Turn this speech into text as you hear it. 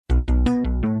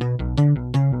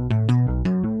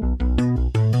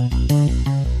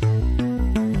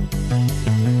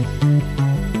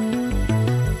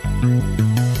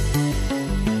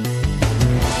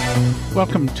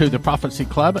Welcome to the Prophecy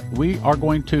Club. We are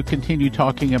going to continue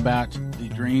talking about the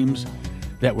dreams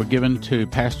that were given to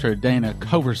Pastor Dana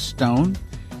Coverstone.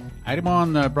 I had him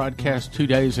on the broadcast 2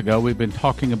 days ago. We've been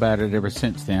talking about it ever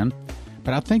since then.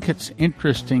 But I think it's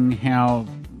interesting how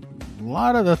a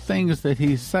lot of the things that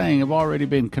he's saying have already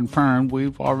been confirmed.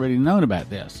 We've already known about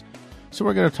this. So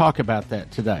we're going to talk about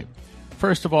that today.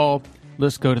 First of all,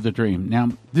 let's go to the dream. Now,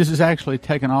 this is actually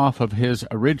taken off of his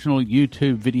original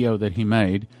YouTube video that he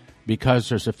made because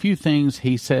there's a few things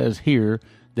he says here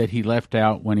that he left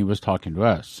out when he was talking to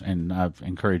us. And I've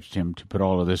encouraged him to put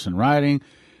all of this in writing.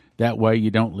 That way you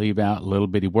don't leave out little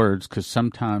bitty words, because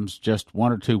sometimes just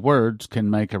one or two words can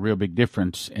make a real big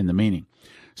difference in the meaning.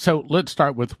 So let's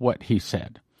start with what he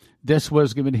said. This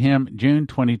was given to him June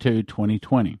 22,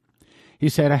 2020. He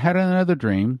said, I had another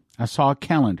dream. I saw a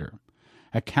calendar.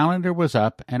 A calendar was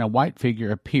up and a white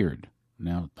figure appeared.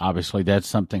 Now, obviously that's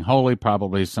something holy,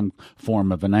 probably some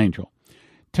form of an angel.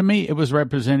 To me, it was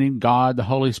representing God, the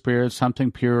Holy Spirit,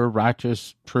 something pure,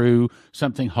 righteous, true,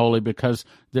 something holy, because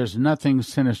there's nothing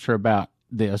sinister about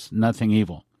this, nothing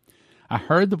evil. I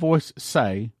heard the voice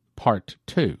say, part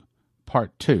two.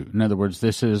 Part two. In other words,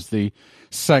 this is the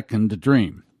second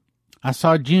dream. I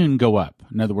saw June go up.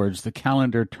 In other words, the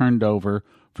calendar turned over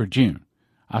for June.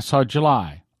 I saw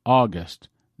July, August,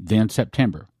 then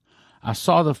September. I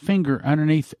saw the finger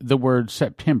underneath the word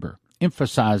September,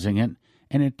 emphasizing it,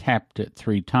 and it tapped it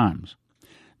 3 times.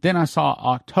 Then I saw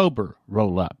October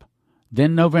roll up,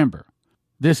 then November.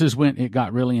 This is when it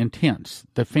got really intense.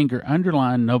 The finger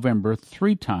underlined November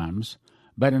 3 times,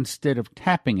 but instead of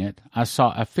tapping it, I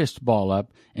saw a fist ball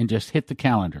up and just hit the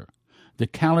calendar. The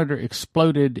calendar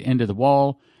exploded into the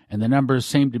wall, and the numbers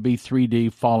seemed to be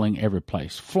 3D, falling every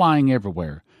place, flying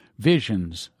everywhere.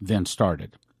 Visions then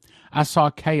started. I saw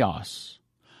chaos.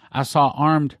 I saw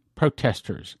armed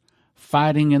protesters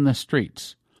fighting in the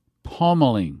streets,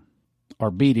 pummeling or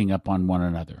beating up on one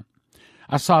another.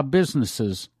 I saw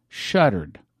businesses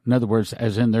shuttered. In other words,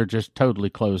 as in they're just totally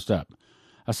closed up.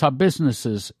 I saw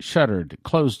businesses shuttered,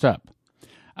 closed up.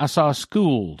 I saw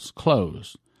schools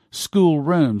closed, school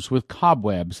rooms with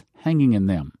cobwebs hanging in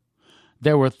them.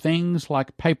 There were things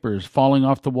like papers falling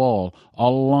off the wall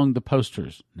all along the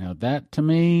posters. Now that, to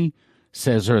me,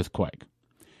 says earthquake.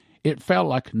 It felt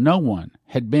like no one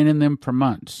had been in them for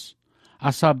months.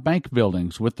 I saw bank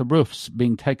buildings with the roofs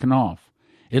being taken off.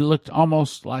 It looked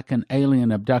almost like an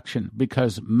alien abduction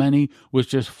because money was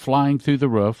just flying through the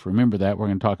roof. Remember that, we're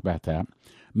going to talk about that.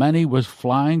 Money was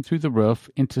flying through the roof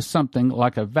into something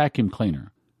like a vacuum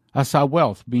cleaner. I saw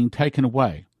wealth being taken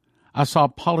away. I saw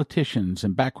politicians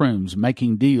in back rooms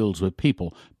making deals with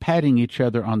people, patting each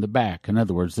other on the back. In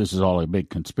other words, this is all a big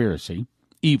conspiracy.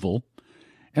 Evil.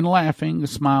 And laughing,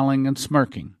 smiling, and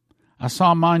smirking. I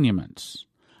saw monuments.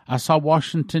 I saw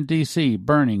Washington, D.C.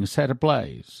 burning, set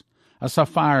ablaze. I saw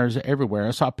fires everywhere.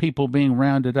 I saw people being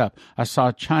rounded up. I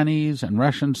saw Chinese and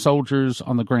Russian soldiers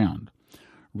on the ground.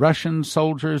 Russian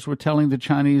soldiers were telling the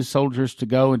Chinese soldiers to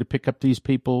go and to pick up these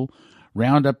people,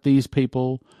 round up these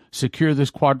people, secure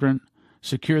this quadrant,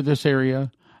 secure this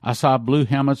area. I saw blue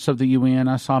helmets of the UN.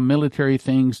 I saw military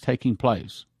things taking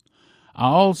place. I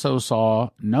also saw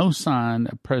no sign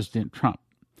of President Trump.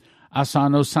 I saw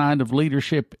no sign of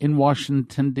leadership in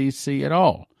Washington, D.C. at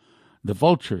all. The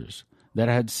vultures that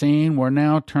I had seen were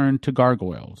now turned to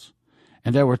gargoyles,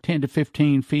 and they were 10 to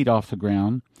 15 feet off the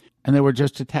ground, and they were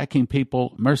just attacking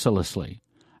people mercilessly.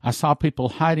 I saw people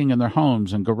hiding in their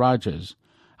homes and garages.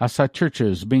 I saw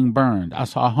churches being burned. I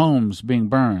saw homes being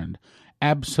burned.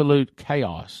 Absolute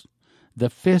chaos. The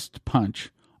fist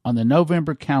punch on the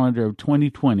November calendar of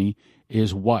 2020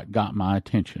 is what got my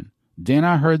attention. Then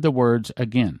I heard the words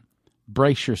again.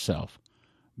 Brace yourself.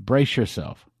 Brace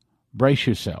yourself. Brace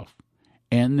yourself.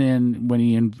 And then when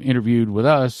he interviewed with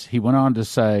us, he went on to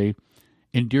say,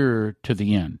 endure to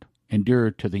the end.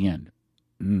 Endure to the end.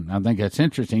 I think that's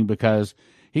interesting because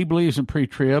he believes in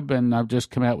pre-trib, and I've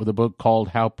just come out with a book called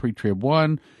How Pre-Trib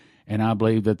Won, and I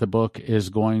believe that the book is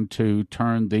going to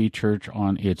turn the church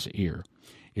on its ear.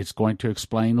 It's going to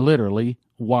explain literally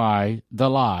why the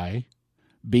lie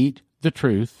beat the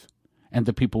truth, and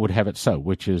the people would have it so,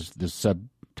 which is the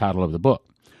subtitle of the book.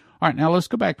 All right, now let's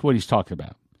go back to what he's talking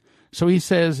about. So he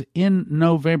says in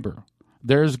November,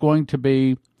 there's going to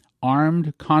be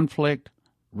armed conflict,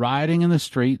 rioting in the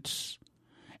streets,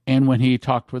 and when he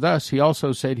talked with us, he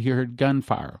also said he heard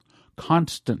gunfire,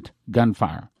 constant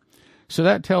gunfire. So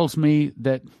that tells me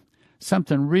that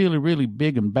something really, really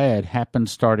big and bad happened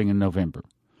starting in November.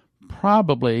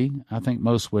 Probably, I think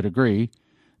most would agree,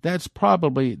 that's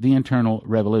probably the internal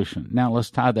revolution. Now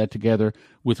let's tie that together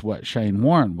with what Shane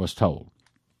Warren was told.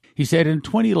 He He said, in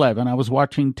 2011, I was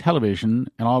watching television,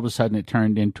 and all of a sudden it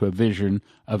turned into a vision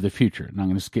of the future. And I'm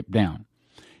going to skip down.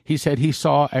 He said he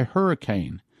saw a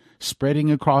hurricane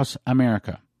spreading across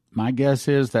America. My guess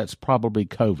is that's probably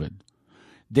COVID.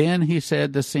 Then he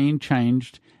said the scene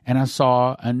changed, and I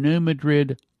saw a New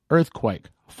Madrid earthquake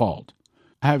fault.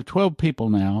 I have 12 people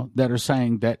now that are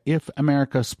saying that if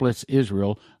America splits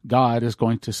Israel, God is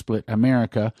going to split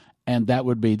America, and that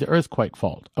would be the earthquake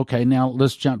fault. Okay, now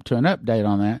let's jump to an update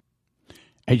on that.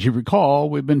 As you recall,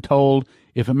 we've been told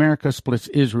if America splits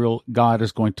Israel, God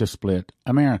is going to split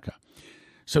America.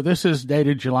 So this is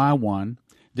dated July 1.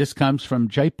 This comes from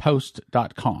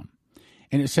jpost.com.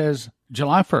 And it says,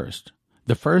 July 1st,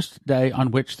 the first day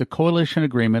on which the coalition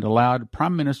agreement allowed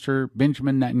Prime Minister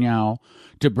Benjamin Netanyahu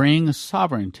to bring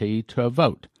sovereignty to a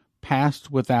vote,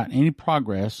 passed without any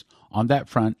progress on that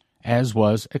front, as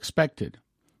was expected.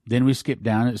 Then we skip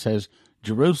down. It says,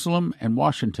 Jerusalem and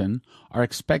Washington are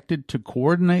expected to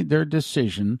coordinate their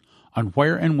decision on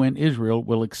where and when Israel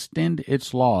will extend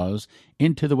its laws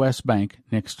into the West Bank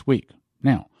next week.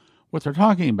 Now, what they're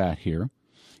talking about here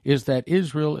is that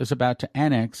Israel is about to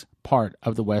annex part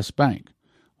of the West Bank.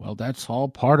 Well, that's all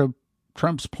part of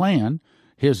Trump's plan,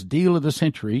 his deal of the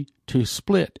century to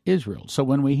split Israel. So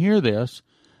when we hear this,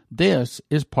 this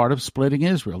is part of splitting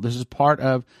Israel. This is part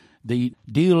of the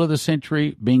deal of the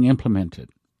century being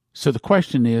implemented. So the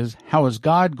question is, how is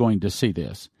God going to see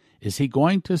this? Is he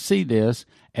going to see this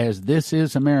as this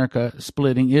is America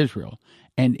splitting Israel?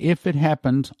 And if it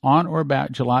happens on or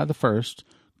about July the 1st,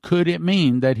 could it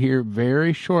mean that here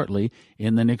very shortly,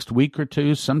 in the next week or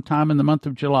two, sometime in the month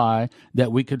of July,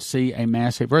 that we could see a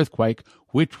massive earthquake,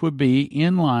 which would be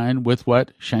in line with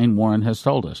what Shane Warren has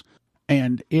told us?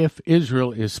 And if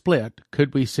Israel is split,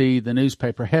 could we see the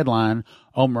newspaper headline,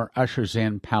 Omer ushers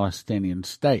in Palestinian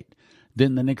state?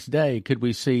 Then the next day, could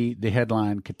we see the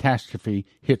headline, Catastrophe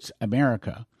Hits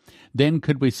America? Then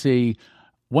could we see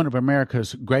one of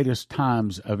America's greatest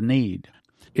times of need?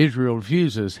 Israel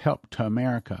refuses help to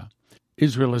America.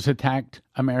 Israel has attacked.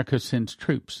 America sends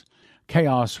troops.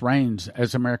 Chaos reigns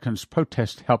as Americans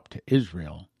protest help to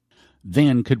Israel.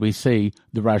 Then could we see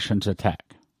the Russians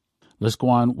attack? Let's go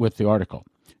on with the article.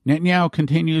 Netanyahu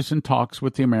continues in talks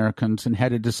with the Americans and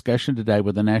had a discussion today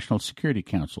with the National Security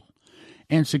Council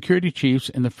and security chiefs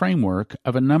in the framework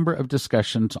of a number of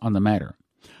discussions on the matter.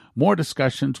 More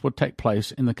discussions will take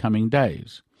place in the coming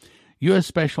days. U.S.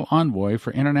 Special Envoy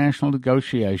for International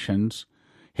Negotiations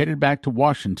headed back to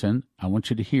Washington. I want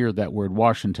you to hear that word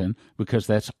Washington because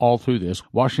that's all through this.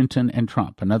 Washington and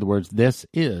Trump. In other words, this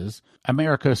is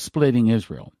America splitting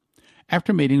Israel.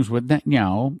 After meetings with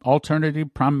Netanyahu,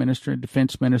 Alternative Prime Minister and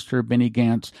Defense Minister Benny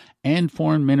Gantz, and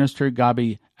Foreign Minister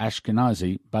Gabi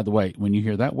Ashkenazi. By the way, when you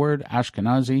hear that word,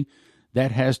 Ashkenazi,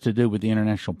 that has to do with the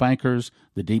international bankers,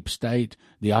 the deep state,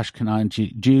 the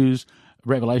Ashkenazi Jews.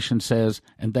 Revelation says,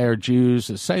 and they are Jews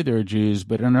that say they're Jews,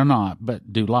 but are not,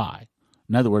 but do lie.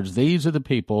 In other words, these are the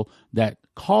people that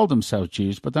call themselves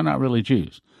Jews, but they're not really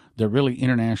Jews. They're really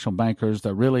international bankers.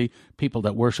 They're really people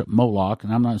that worship Moloch,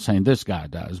 and I'm not saying this guy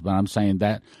does, but I'm saying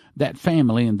that that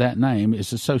family and that name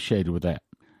is associated with that.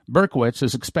 Berkowitz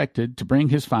is expected to bring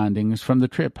his findings from the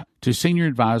trip to senior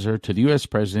advisor to the U.S.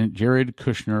 President Jared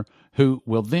Kushner, who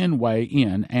will then weigh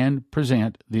in and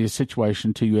present the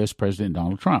situation to U.S. President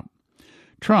Donald Trump.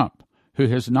 Trump, who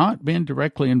has not been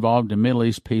directly involved in Middle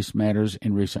East peace matters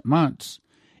in recent months,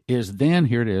 is then,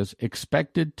 here it is,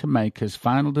 expected to make his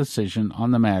final decision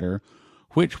on the matter,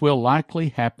 which will likely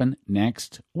happen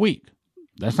next week.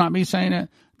 That's not me saying it.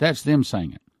 That's them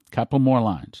saying it. Couple more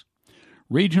lines.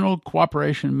 Regional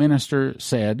Cooperation Minister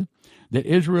said that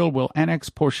Israel will annex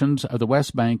portions of the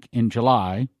West Bank in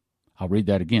July. I'll read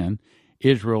that again.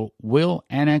 Israel will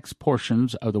annex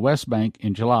portions of the West Bank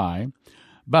in July,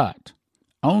 but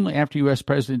only after U.S.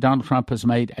 President Donald Trump has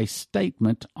made a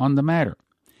statement on the matter.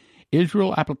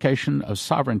 Israel application of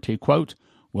sovereignty, quote,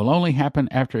 will only happen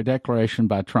after a declaration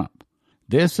by Trump.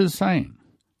 This is saying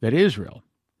that Israel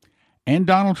and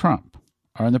Donald Trump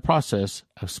are in the process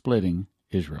of splitting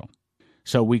Israel.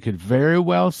 So we could very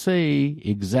well see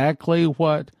exactly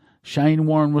what Shane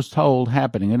Warren was told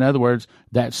happening. In other words,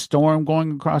 that storm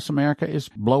going across America is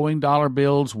blowing dollar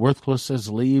bills worthless as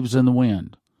leaves in the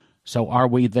wind. So are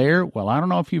we there? Well, I don't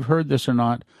know if you've heard this or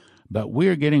not, but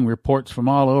we're getting reports from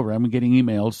all over. I'm getting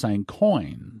emails saying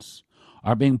coins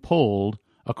are being pulled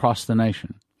across the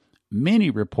nation. Many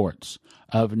reports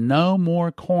of no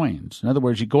more coins. In other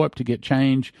words, you go up to get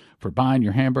change for buying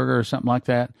your hamburger or something like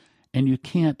that, and you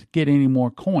can't get any more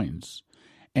coins.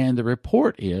 And the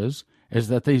report is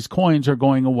that these coins are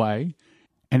going away.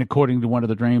 And according to one of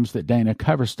the dreams that Dana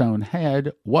Coverstone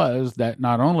had, was that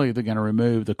not only are they going to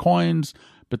remove the coins,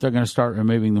 but they're going to start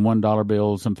removing the $1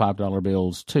 bills and $5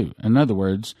 bills too. In other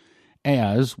words,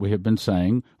 as we have been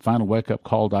saying,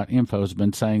 finalwakeupcall.info has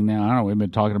been saying now, I don't know, we've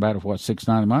been talking about it for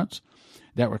 6-9 months,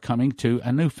 that we're coming to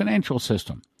a new financial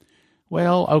system.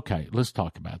 Well, okay, let's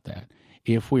talk about that.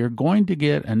 If we're going to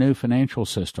get a new financial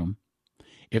system,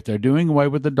 if they're doing away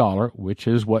with the dollar, which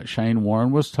is what Shane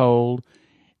Warren was told,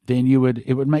 then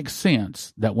it would make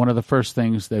sense that one of the first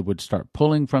things they would start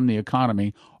pulling from the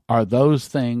economy are those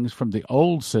things from the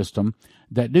old system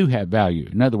that do have value.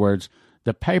 In other words,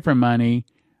 the paper money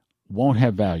won't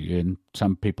have value, and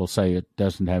some people say it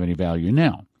doesn't have any value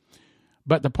now.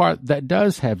 But the part that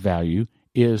does have value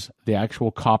is the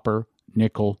actual copper,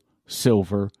 nickel,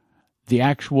 silver, the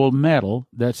actual metal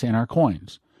that's in our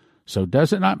coins. So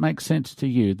does it not make sense to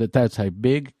you that that's a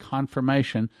big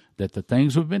confirmation that the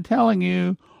things we've been telling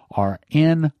you are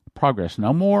in progress?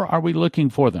 No more are we looking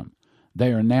for them.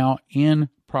 They are now in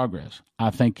progress. I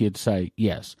think you'd say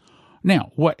yes.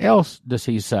 Now, what else does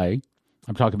he say?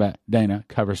 I'm talking about Dana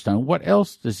Coverstone. What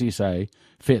else does he say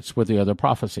fits with the other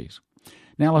prophecies?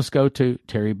 Now let's go to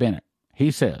Terry Bennett.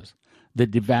 He says, the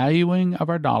devaluing of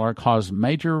our dollar caused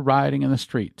major rioting in the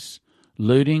streets,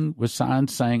 looting with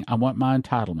signs saying, I want my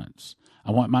entitlements.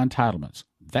 I want my entitlements.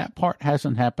 That part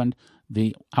hasn't happened,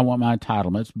 the I want my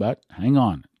entitlements, but hang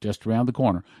on, just around the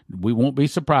corner. We won't be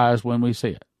surprised when we see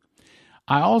it.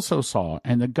 I also saw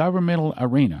in the governmental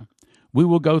arena, we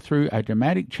will go through a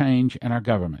dramatic change in our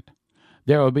government.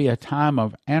 There will be a time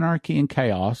of anarchy and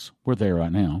chaos. We're there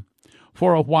right now.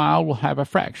 For a while, we'll have a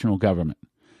fractional government.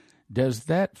 Does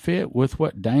that fit with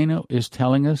what Dana is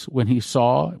telling us when he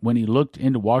looked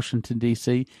into Washington,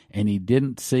 D.C., and he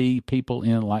didn't see people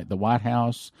in like the White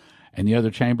House and the other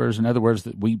chambers? In other words,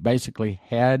 that we basically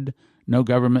had no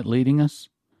government leading us?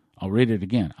 I'll read it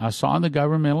again. I saw in the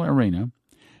governmental arena,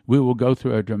 we will go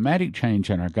through a dramatic change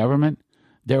in our government.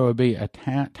 There will be a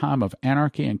time of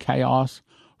anarchy and chaos.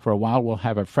 For a while, we'll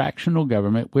have a fractional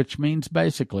government, which means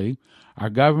basically our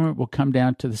government will come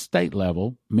down to the state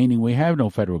level, meaning we have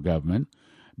no federal government,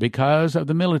 because of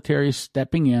the military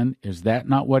stepping in. Is that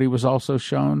not what he was also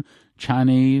shown?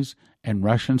 Chinese and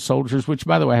Russian soldiers, which,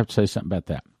 by the way, I have to say something about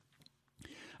that.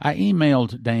 I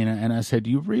emailed Dana and I said,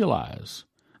 you realize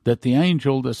that the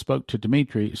angel that spoke to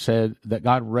Dmitry said that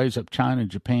God will raise up China and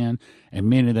Japan and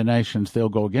many of the nations, they'll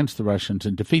go against the Russians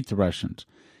and defeat the Russians.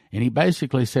 And he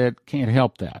basically said, can't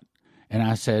help that. And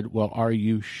I said, well, are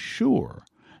you sure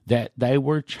that they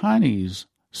were Chinese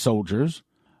soldiers?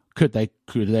 Could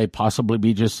they possibly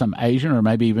be just some Asian or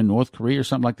maybe even North Korea or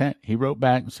something like that? He wrote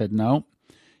back and said, no.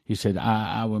 He said,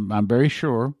 I'm very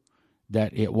sure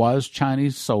that it was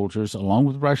Chinese soldiers along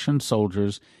with Russian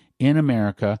soldiers in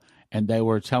America, and they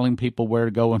were telling people where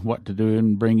to go and what to do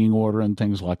and bringing order and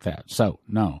things like that. So,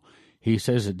 no, he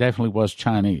says it definitely was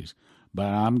Chinese. But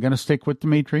I'm going to stick with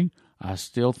Dmitry. I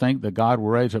still think that God will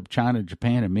raise up China,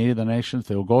 Japan, and many of the nations.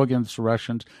 They will go against the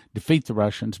Russians, defeat the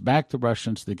Russians, back the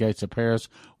Russians to the gates of Paris,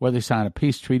 where they sign a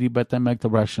peace treaty, but then make the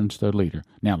Russians their leader.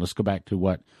 Now, let's go back to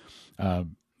what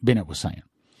Bennett was saying.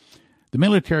 The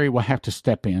military will have to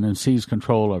step in and seize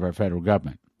control of our federal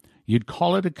government. You'd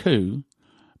call it a coup,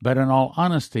 but in all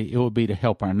honesty, it will be to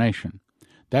help our nation.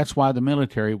 That's why the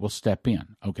military will step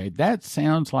in. Okay, that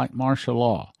sounds like martial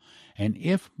law. And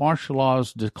if martial law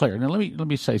is declared, now let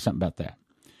me say something about that.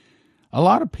 A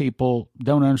lot of people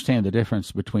don't understand the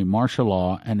difference between martial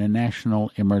law and a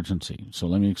national emergency. So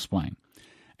let me explain.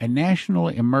 A national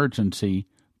emergency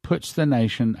puts the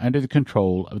nation under the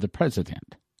control of the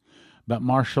president. But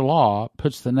martial law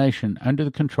puts the nation under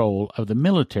the control of the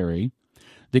military.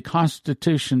 The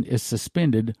Constitution is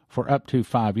suspended for up to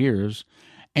 5 years,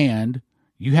 and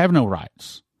you have no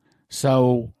rights.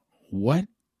 So what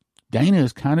Dana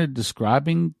is kind of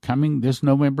describing coming this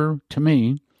November, to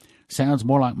me, sounds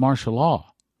more like martial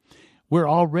law. We're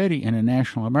already in a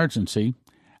national emergency.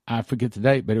 I forget the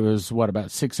date, but it was, about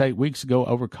 6-8 weeks ago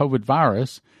over COVID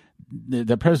virus.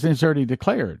 The president's already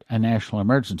declared a national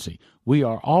emergency. We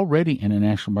are already in a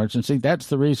national emergency. That's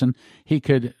the reason he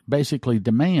could basically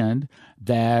demand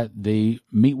that the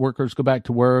meat workers go back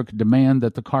to work, demand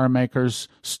that the car makers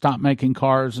stop making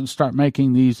cars and start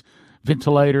making these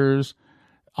ventilators.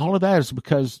 All of that is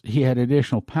because he had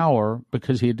additional power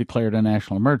because he had declared a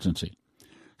national emergency.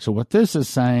 So what this is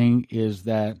saying is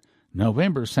that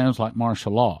November sounds like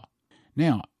martial law.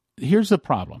 Now, here's the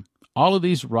problem. All of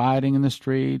these rioting in the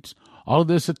streets, all of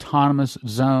this autonomous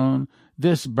zone,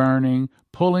 this burning,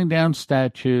 pulling down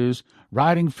statues,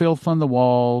 writing filth on the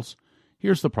walls.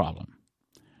 Here's the problem.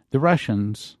 The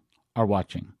Russians are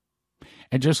watching.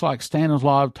 And just like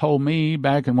Stanislav told me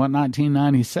back in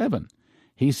 1997,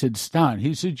 he said, Stan,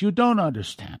 you don't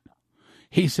understand.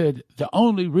 He said, the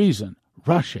only reason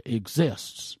Russia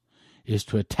exists is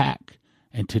to attack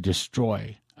and to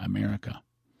destroy America.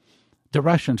 The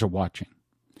Russians are watching.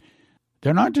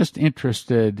 They're not just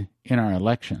interested in our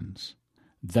elections.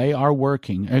 They are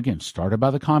working, again, started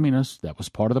by the communists. That was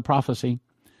part of the prophecy.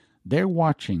 They're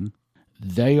watching.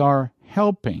 They are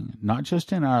helping, not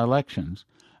just in our elections,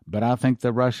 but I think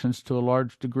the Russians, to a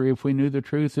large degree, if we knew the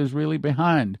truth, is really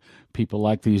behind people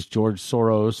like these George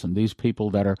Soros and these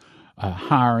people that are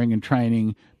hiring and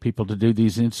training people to do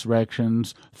these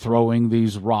insurrections, throwing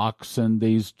these rocks and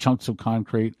these chunks of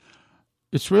concrete.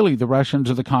 It's really the Russians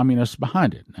or the communists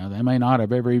behind it. Now, they may not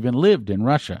have ever even lived in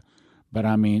Russia, but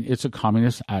I mean, it's a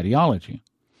communist ideology.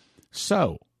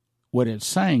 So, what it's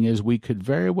saying is we could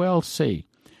very well see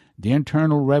the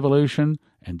internal revolution,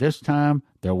 and this time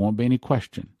there won't be any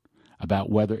question about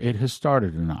whether it has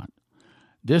started or not.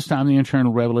 This time the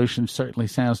internal revolution certainly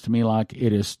sounds to me like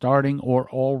it is starting or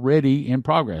already in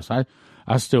progress.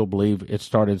 I still believe it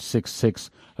started 6/6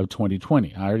 of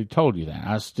 2020. I already told you that.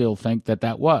 I still think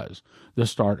that was the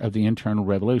start of the internal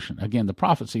revolution. Again, the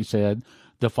prophecy said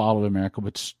the fall of America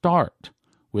would start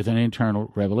with an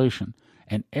internal revolution.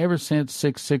 And ever since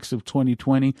 6/6 of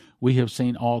 2020, we have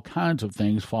seen all kinds of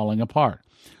things falling apart.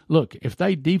 Look, if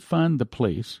they defund the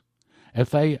police, if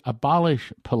they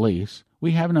abolish police,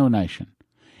 we have no nation.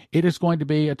 It is going to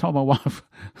be, I told my wife,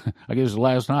 I guess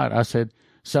last night, I said,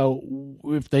 so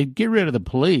if they get rid of the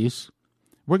police,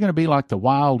 we're going to be like the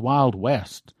wild, wild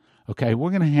west. Okay, we're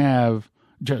going to have,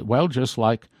 just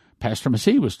like Pastor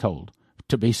Massey was told,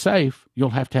 to be safe,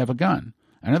 you'll have to have a gun.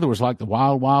 In other words, like the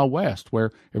wild, wild west,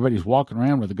 where everybody's walking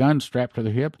around with a gun strapped to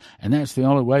their hip, and that's the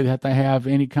only way that they have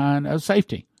any kind of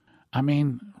safety. I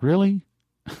mean, really?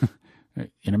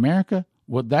 In America?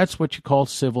 Well, that's what you call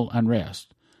civil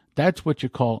unrest. That's what you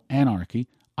call anarchy.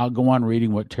 I'll go on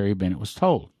reading what Terry Bennett was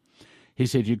told. He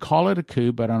said, you call it a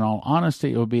coup, but in all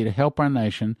honesty, it will be to help our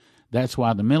nation. That's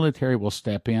why the military will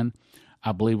step in.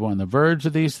 I believe we're on the verge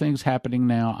of these things happening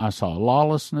now. I saw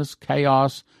lawlessness,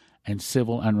 chaos, and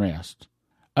civil unrest.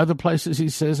 Other places, he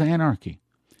says, anarchy.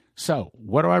 So,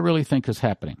 what do I really think is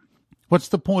happening? What's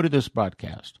the point of this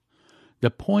broadcast?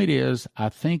 The point is, I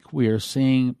think we are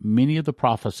seeing many of the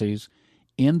prophecies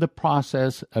in the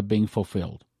process of being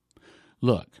fulfilled.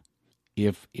 Look,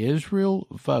 if Israel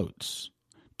votes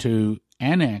to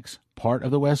annex part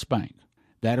of the West Bank,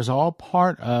 that is all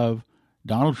part of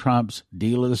Donald Trump's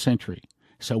deal of the century.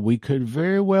 So we could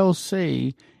very well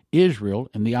see Israel,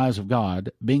 in the eyes of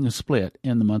God, being split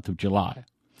in the month of July.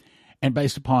 And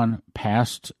based upon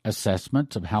past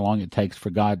assessments of how long it takes for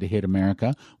God to hit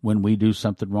America when we do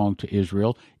something wrong to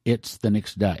Israel, it's the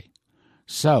next day.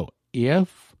 So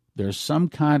if there's some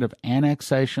kind of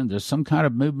annexation, there's some kind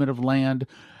of movement of land,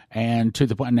 and to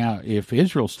the point, now, if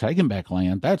Israel's taking back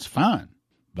land, that's fine.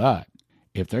 But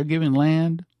if they're giving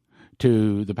land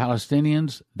to the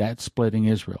Palestinians, that's splitting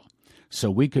Israel. So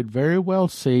we could very well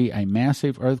see a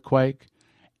massive earthquake,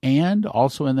 and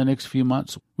also in the next few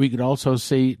months, we could also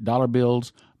see dollar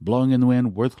bills blowing in the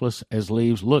wind, worthless as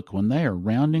leaves. Look, when they are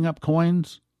rounding up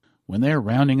coins, let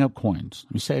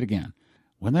me say it again,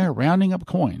 when they're rounding up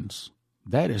coins,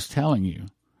 that is telling you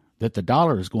that the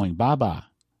dollar is going bye-bye.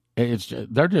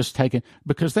 They're just taking,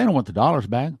 because they don't want the dollars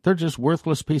back. They're just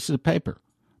worthless pieces of paper.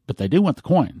 But they do want the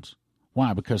coins.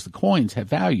 Why? Because the coins have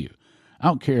value. I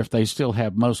don't care if they still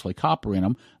have mostly copper in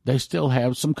them. They still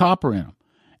have some copper in them.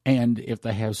 And if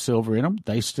they have silver in them,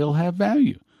 they still have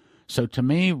value. So to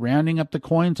me, rounding up the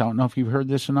coins, I don't know if you've heard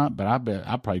this or not, but I bet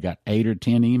I probably got 8 or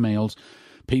 10 emails,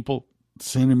 people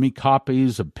sending me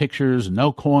copies of pictures,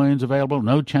 no coins available,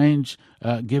 no change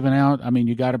given out. I mean,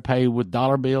 you got to pay with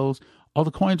dollar bills. All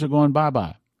the coins are going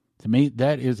bye-bye. To me,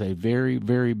 that is a very,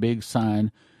 very big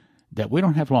sign that we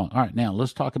don't have long. All right, now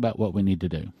let's talk about what we need to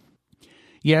do.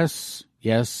 Yes,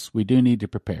 we do need to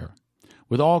prepare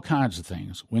with all kinds of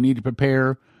things. We need to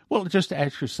prepare. Well, just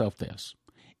ask yourself this.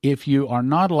 If you are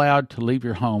not allowed to leave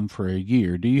your home for a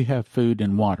year, do you have food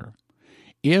and water?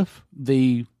 If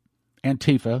the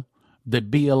Antifa, the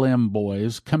BLM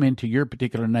boys come into your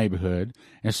particular neighborhood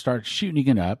and start shooting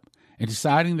it up and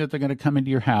deciding that they're going to come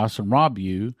into your house and rob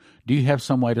you, do you have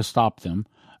some way to stop them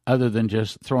other than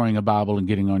just throwing a Bible and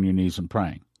getting on your knees and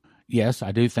praying? Yes,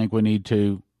 I do think we need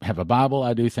to have a Bible.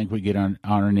 I do think we get on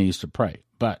our knees to pray.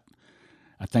 But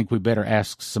I think we better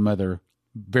ask some other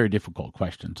very difficult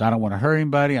questions. I don't want to hurt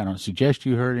anybody. I don't suggest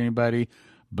you hurt anybody.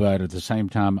 But at the same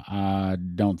time, I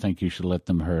don't think you should let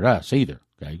them hurt us either,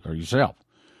 okay, or yourself.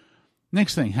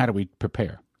 Next thing, how do we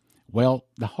prepare? Well,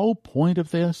 the whole point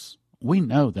of this, we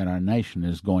know that our nation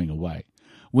is going away.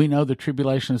 We know the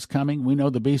tribulation is coming. We know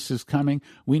the beast is coming.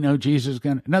 We know Jesus is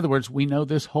going to, in other words, we know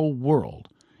this whole world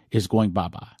is going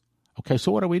bye-bye. Okay,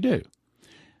 so what do?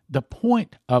 The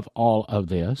point of all of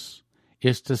this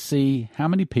is to see how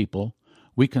many people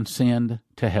we can send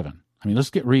to heaven. I mean, let's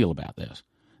get real about this.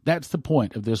 That's the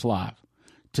point of this life,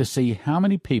 to see how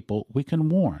many people we can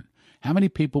warn, how many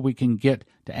people we can get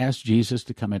to ask Jesus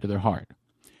to come into their heart.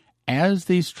 As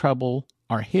these trouble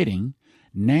are hitting,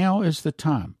 now is the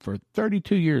time. For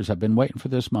 32 years, I've been waiting for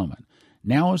this moment.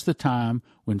 Now is the time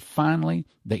when finally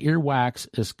the earwax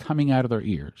is coming out of their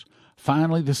ears.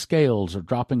 Finally, the scales are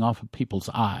dropping off of people's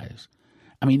eyes.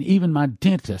 I mean, even my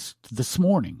dentist this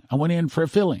morning, I went in for a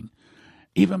filling.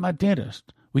 Even my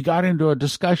dentist, we got into a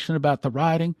discussion about the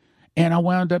writing, and I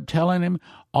wound up telling him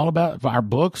all about our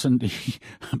books, and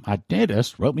my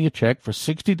dentist wrote me a check for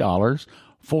 $60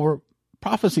 for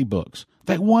prophecy books.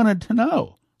 They wanted to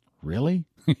know. Really?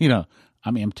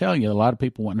 I'm telling you, a lot of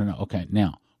people want to know. Okay,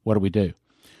 now, what do we do?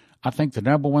 I think the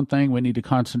number one thing we need to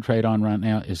concentrate on right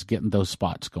now is getting those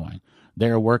spots going.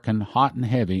 They're working hot and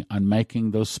heavy on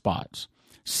making those spots,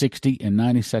 60 and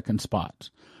 90-second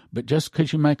spots. But just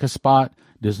because you make a spot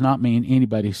does not mean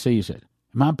anybody sees it.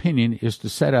 My opinion is to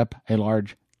set up a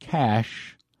large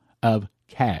cache of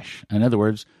cash. In other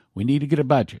words, we need to get a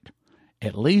budget.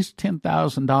 At least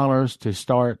 $10,000 to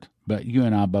start, but you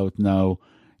and I both know,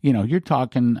 you're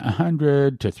talking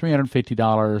 $100 to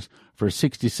 $350 for a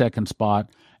 60-second spot,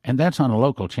 and that's on a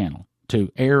local channel.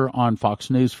 To air on Fox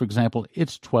News, for example,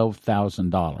 it's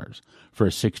 $12,000 for a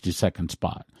 60-second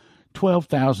spot.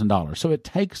 $12,000. So it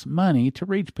takes money to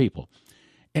reach people.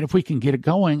 And if we can get it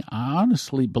going, I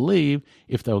honestly believe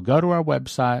if they'll go to our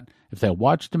website, if they'll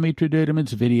watch Dimitri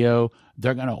Duduman's video,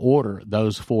 they're going to order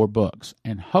those 4 books.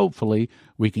 And hopefully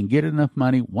we can get enough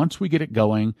money once we get it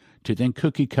going to then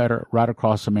cookie cutter right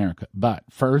across America. But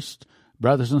first,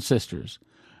 brothers and sisters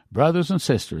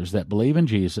that believe in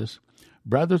Jesus,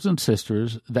 brothers and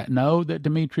sisters that know that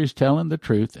Dimitri is telling the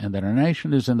truth and that our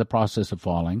nation is in the process of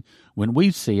falling, when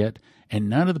we see it and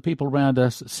none of the people around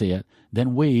us see it,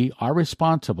 then we are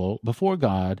responsible before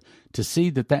God to see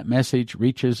that that message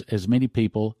reaches as many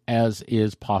people as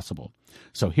is possible.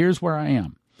 So here's where I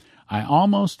am. I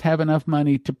almost have enough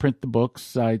money to print the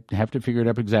books. I have to figure it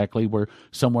up exactly. We're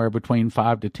somewhere between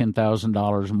 $5,000 to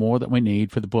 $10,000 more that we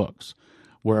need for the books.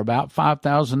 We're about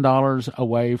 $5,000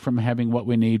 away from having what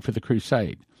we need for the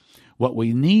crusade. What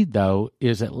we need, though,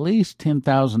 is at least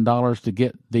 $10,000 to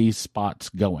get these spots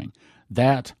going.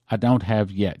 That I don't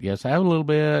have yet. Yes, I have a little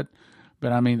bit,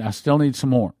 but I still need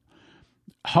some more.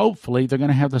 Hopefully, they're going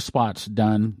to have the spots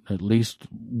done, at least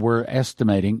we're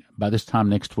estimating, by this time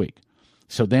next week.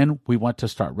 So then we want to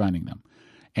start running them.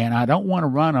 And I don't want to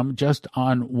run them just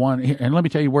on one. And let me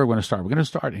tell you where we're going to start. We're going to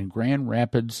start in Grand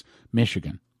Rapids,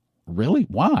 Michigan. Really?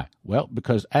 Why? Well,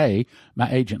 because A, my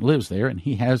agent lives there, and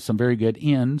he has some very good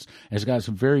inns, has got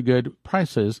some very good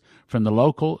prices from the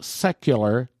local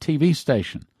secular TV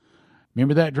station.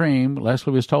 Remember that dream?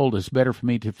 Leslie was told it's better for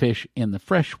me to fish in the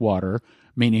fresh water,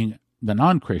 meaning the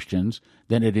non-Christians,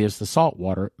 than it is the salt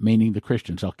water, meaning the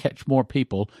Christians. I'll catch more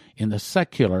people in the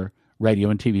secular radio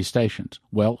and TV stations.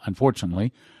 Well,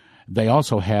 unfortunately, they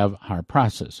also have higher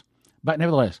prices. But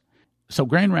nevertheless, so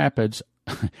Grand Rapids,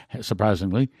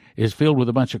 surprisingly, is filled with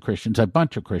a bunch of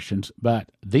Christians, but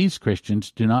these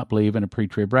Christians do not believe in a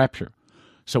pre-trib rapture.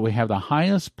 So we have the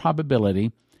highest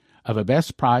probability of a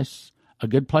best price, a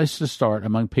good place to start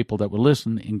among people that will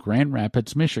listen in Grand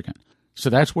Rapids, Michigan. So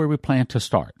that's where we plan to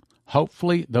start.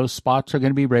 Hopefully, those spots are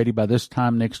going to be ready by this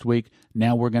time next week.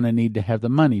 Now we're going to need to have the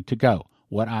money to go.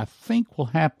 What I think will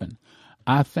happen,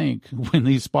 when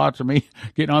these spots are me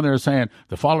getting on there saying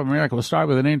the fall of America will start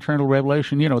with an internal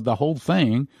revelation, the whole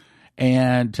thing,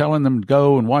 and telling them to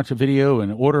go and watch a video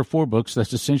and order 4 books,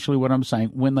 that's essentially what I'm saying.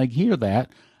 When they hear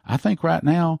that, I think right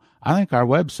now, our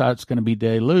website's going to be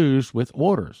deluged with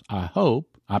orders. I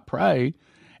hope, I pray,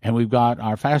 and we've got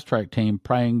our fast track team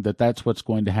praying that that's what's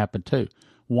going to happen too.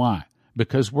 Why?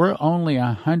 Because we're only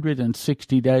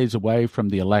 160 days away from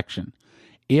the election.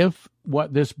 If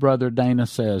what this brother Dana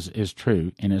says is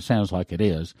true, and it sounds like it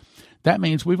is, that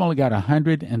means we've only got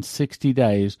 160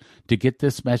 days to get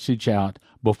this message out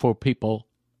before people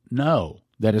know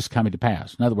that it's coming to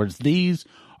pass. In other words, these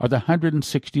are the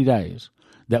 160 days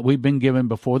that we've been given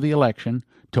before the election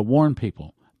to warn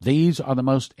people. These are the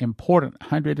most important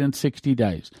 160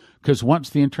 days, because once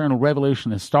the internal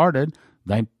revolution has started,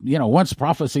 once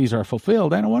prophecies are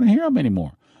fulfilled, they don't want to hear them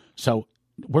anymore. So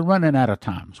we're running out of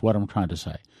time is what I'm trying to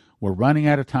say. We're running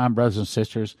out of time, brothers and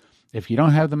sisters. If you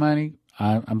don't have the money,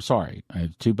 I'm sorry.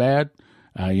 It's too bad.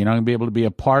 You're not going to be able to be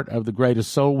a part of the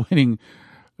greatest soul-winning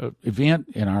event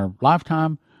in our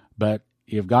lifetime. But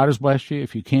if God has blessed you,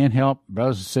 if you can help,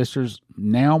 brothers and sisters,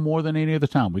 now more than any other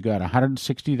time, we got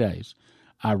 160 days.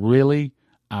 I really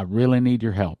need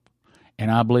your help.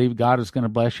 And I believe God is going to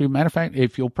bless you. Matter of fact,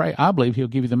 if you'll pray, I believe he'll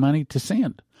give you the money to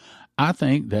send. I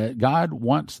think that God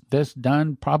wants this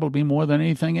done probably more than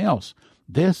anything else.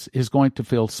 This is going to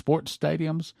fill sports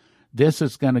stadiums. This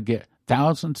is going to get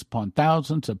thousands upon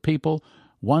thousands of people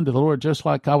won to the Lord, just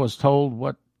like I was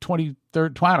told,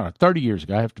 30 years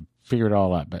ago. I have to figure it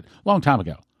all out, but a long time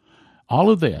ago. All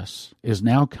of this is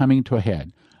now coming to a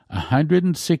head.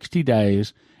 160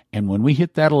 days, and when we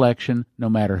hit that election, no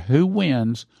matter who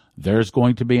wins, there's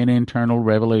going to be an internal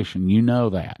revolution. You know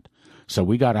that. So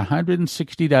we got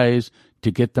 160 days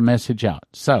to get the message out.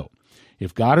 So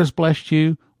if God has blessed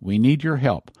you, we need your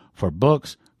help for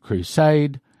books,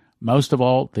 crusade, most of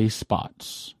all, these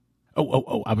spots.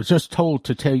 I was just told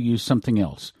to tell you something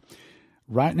else.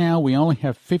 Right now, we only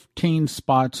have 15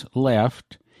 spots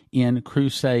left in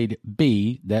Crusade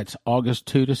B. That's August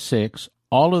 2 to 6.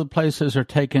 All of the places are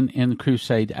taken in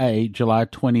Crusade A, July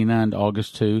 29 to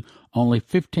August 2. Only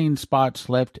 15 spots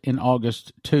left in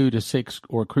August 2 to 6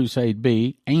 or Crusade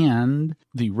B. And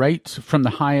the rates from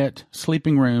the Hyatt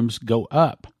sleeping rooms go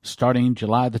up starting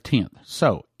July the 10th.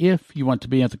 So if you want to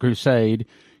be at the Crusade,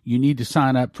 you need to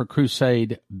sign up for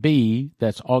Crusade B.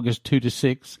 That's August 2 to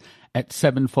 6 at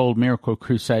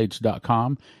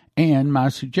sevenfoldmiraclecrusades.com. And my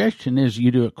suggestion is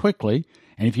you do it quickly.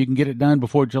 And if you can get it done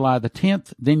before July the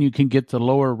 10th, then you can get the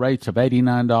lower rates of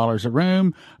 $89 a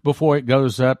room before it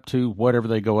goes up to whatever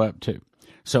they go up to.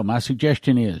 So my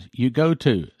suggestion is you go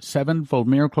to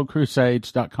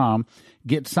sevenfoldmiraclecrusades.com,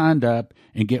 get signed up,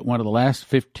 and get one of the last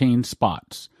 15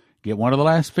 spots. Get one of the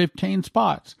last 15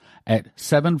 spots at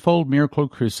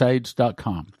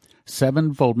sevenfoldmiraclecrusades.com.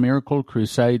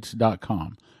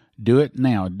 sevenfoldmiraclecrusades.com. Do it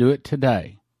now. Do it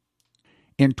today.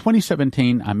 In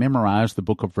 2017, I memorized the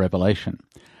book of Revelation.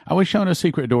 I was shown a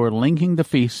secret door linking the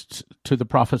feasts to the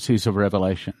prophecies of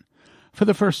Revelation. For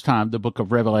the first time, the book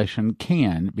of Revelation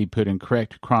can be put in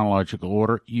correct chronological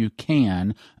order. You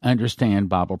can understand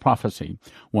Bible prophecy.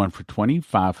 1 for 20,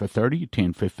 5 for 30,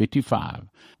 10 for 55.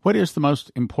 What is the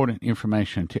most important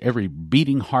information to every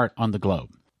beating heart on the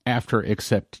globe? After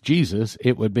except Jesus,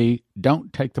 it would be,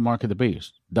 don't take the mark of the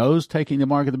beast. Those taking the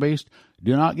mark of the beast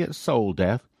do not get soul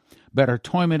death, but are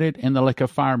tormented in the lake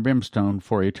of fire and brimstone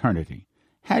for eternity.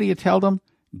 How do you tell them?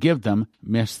 Give them,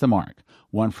 miss the mark.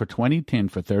 1 for 20, 10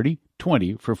 for 30,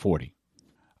 20 for 40.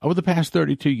 Over the past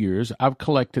 32 years, I've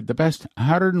collected the best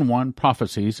 101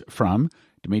 prophecies from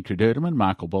Dimitri Duduman,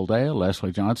 Michael Boldea,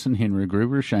 Leslie Johnson, Henry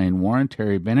Gruber, Shane Warren,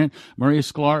 Terry Bennett, Marie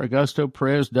Sklar, Augusto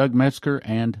Perez, Doug Metzger,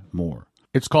 and more.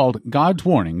 It's called God's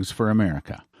Warnings for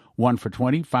America. 1 for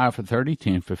 20, 5 for 30,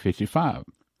 10 for 55.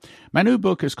 My new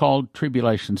book is called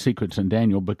Tribulation Secrets in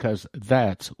Daniel because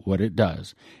that's what it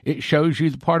does. It shows you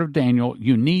the part of Daniel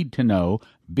you need to know,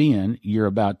 being you're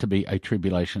about to be a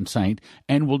tribulation saint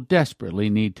and will desperately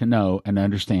need to know and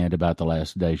understand about the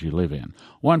last days you live in.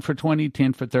 1 for 20,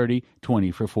 10 for 30,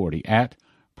 20 for 40 at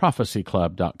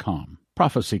prophecyclub.com.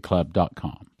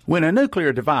 prophecyclub.com. When a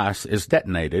nuclear device is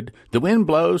detonated, the wind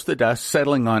blows the dust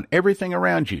settling on everything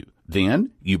around you.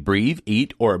 Then you breathe,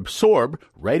 eat, or absorb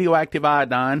radioactive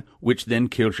iodine, which then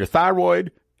kills your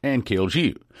thyroid and kills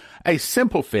you. A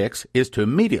simple fix is to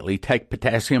immediately take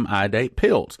potassium iodate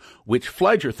pills, which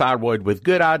flood your thyroid with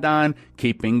good iodine,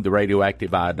 keeping the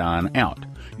radioactive iodine out.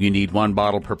 You need 1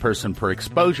 bottle per person per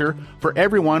exposure for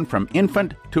everyone from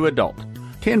infant to adult.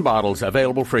 10 bottles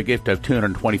available for a gift of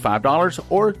 $225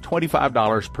 or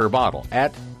 $25 per bottle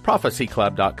at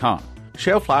prophecyclub.com.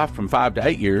 Shelf life from 5 to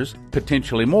 8 years,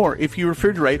 potentially more if you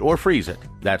refrigerate or freeze it.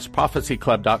 That's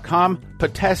prophecyclub.com,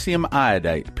 potassium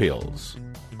iodate pills.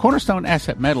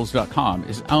 CornerstoneAssetMetals.com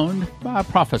is owned by a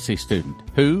prophecy student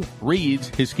who reads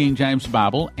his King James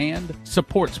Bible and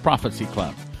supports Prophecy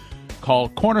Club. Call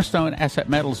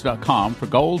CornerstoneAssetMetals.com for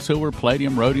gold, silver,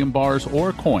 palladium, rhodium bars,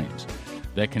 or coins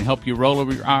that can help you roll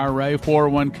over your IRA,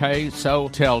 401k. So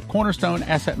tell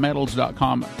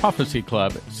CornerstoneAssetMetals.com Prophecy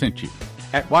Club sent you.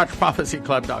 At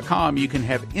WatchProphecyClub.com, you can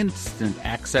have instant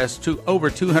access to over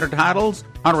 200 titles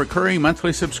on a recurring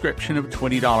monthly subscription of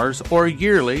 $20 or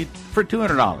yearly for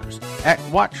 $200 at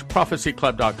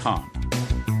WatchProphecyClub.com.